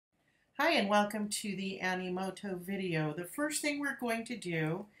Hi and welcome to the Animoto video. The first thing we're going to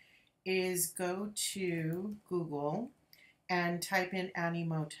do is go to Google and type in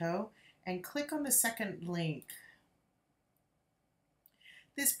Animoto and click on the second link.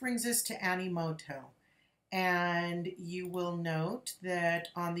 This brings us to Animoto, and you will note that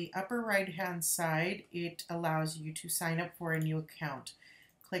on the upper right hand side it allows you to sign up for a new account.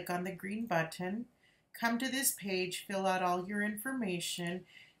 Click on the green button, come to this page, fill out all your information,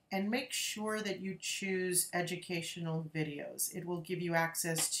 and make sure that you choose educational videos. It will give you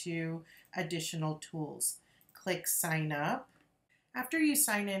access to additional tools. Click sign up. After you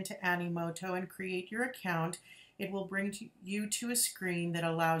sign into Animoto and create your account, it will bring you to a screen that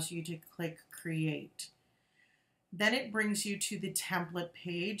allows you to click create. Then it brings you to the template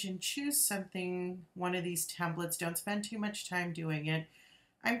page and choose something, one of these templates. Don't spend too much time doing it.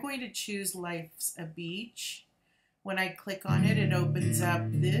 I'm going to choose Life's a Beach. When I click on it, it opens up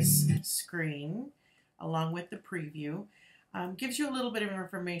this screen along with the preview. Gives you a little bit of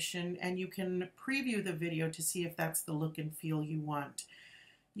information, and you can preview the video to see if that's the look and feel you want.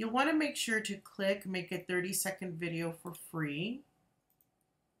 You'll want to make sure to click make a 30-second video for free,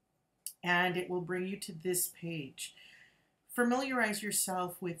 and it will bring you to this page. Familiarize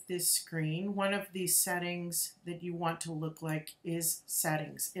yourself with this screen. One of the settings that you want to look like is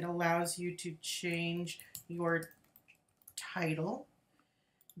settings. It allows you to change your title,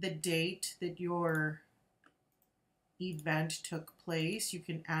 the date that your event took place. You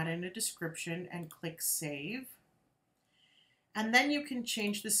can add in a description and click save. And then you can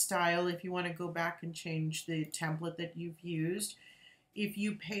change the style if you want to go back and change the template that you've used. If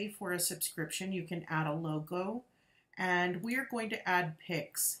you pay for a subscription, you can add a logo, and we're going to add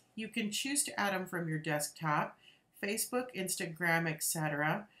pics. You can choose to add them from your desktop, Facebook, Instagram,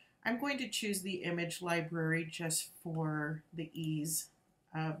 etc. I'm going to choose the image library just for the ease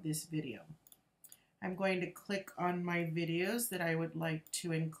of this video. I'm going to click on my videos that I would like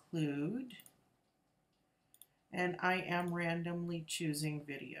to include, and I am randomly choosing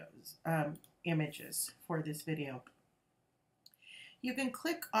images for this video. You can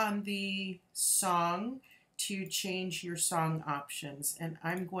click on the song to change your song options, and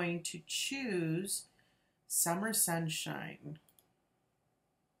I'm going to choose Summer Sunshine.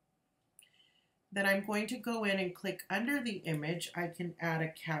 Then I'm going to go in and click under the image. I can add a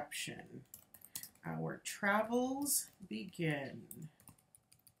caption. Our travels begin.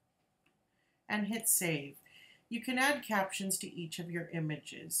 And hit save. You can add captions to each of your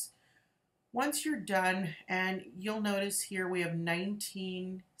images. Once you're done, and you'll notice here we have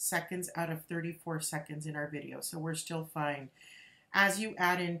 19 seconds out of 34 seconds in our video, so we're still fine. As you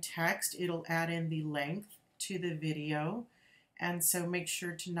add in text, it'll add in the length to the video. And so make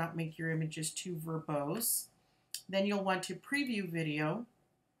sure to not make your images too verbose. Then you'll want to preview video.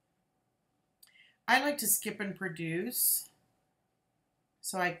 I like to skip and produce,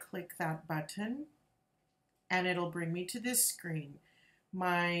 so I click that button and it'll bring me to this screen.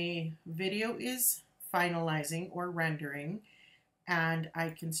 My video is finalizing or rendering, and I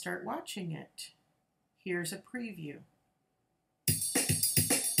can start watching it. Here's a preview.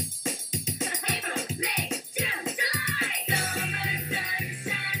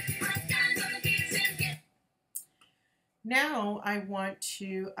 Now I want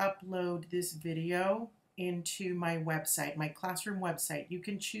to upload this video into my website, my classroom website. You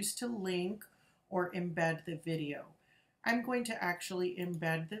can choose to link or embed the video. I'm going to actually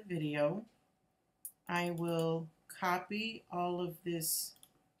embed the video. I will copy all of this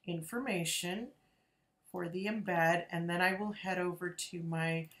information for the embed, and then I will head over to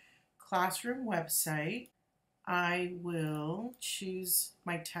my classroom website. I will choose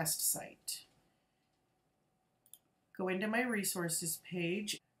my test site. Go into my resources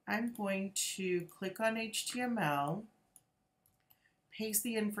page. I'm going to click on HTML, paste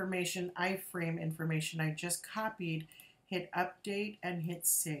the information, iframe information I just copied, hit update and hit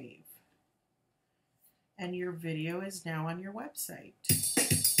save. And your video is now on your website.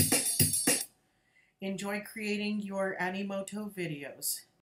 Enjoy creating your Animoto videos.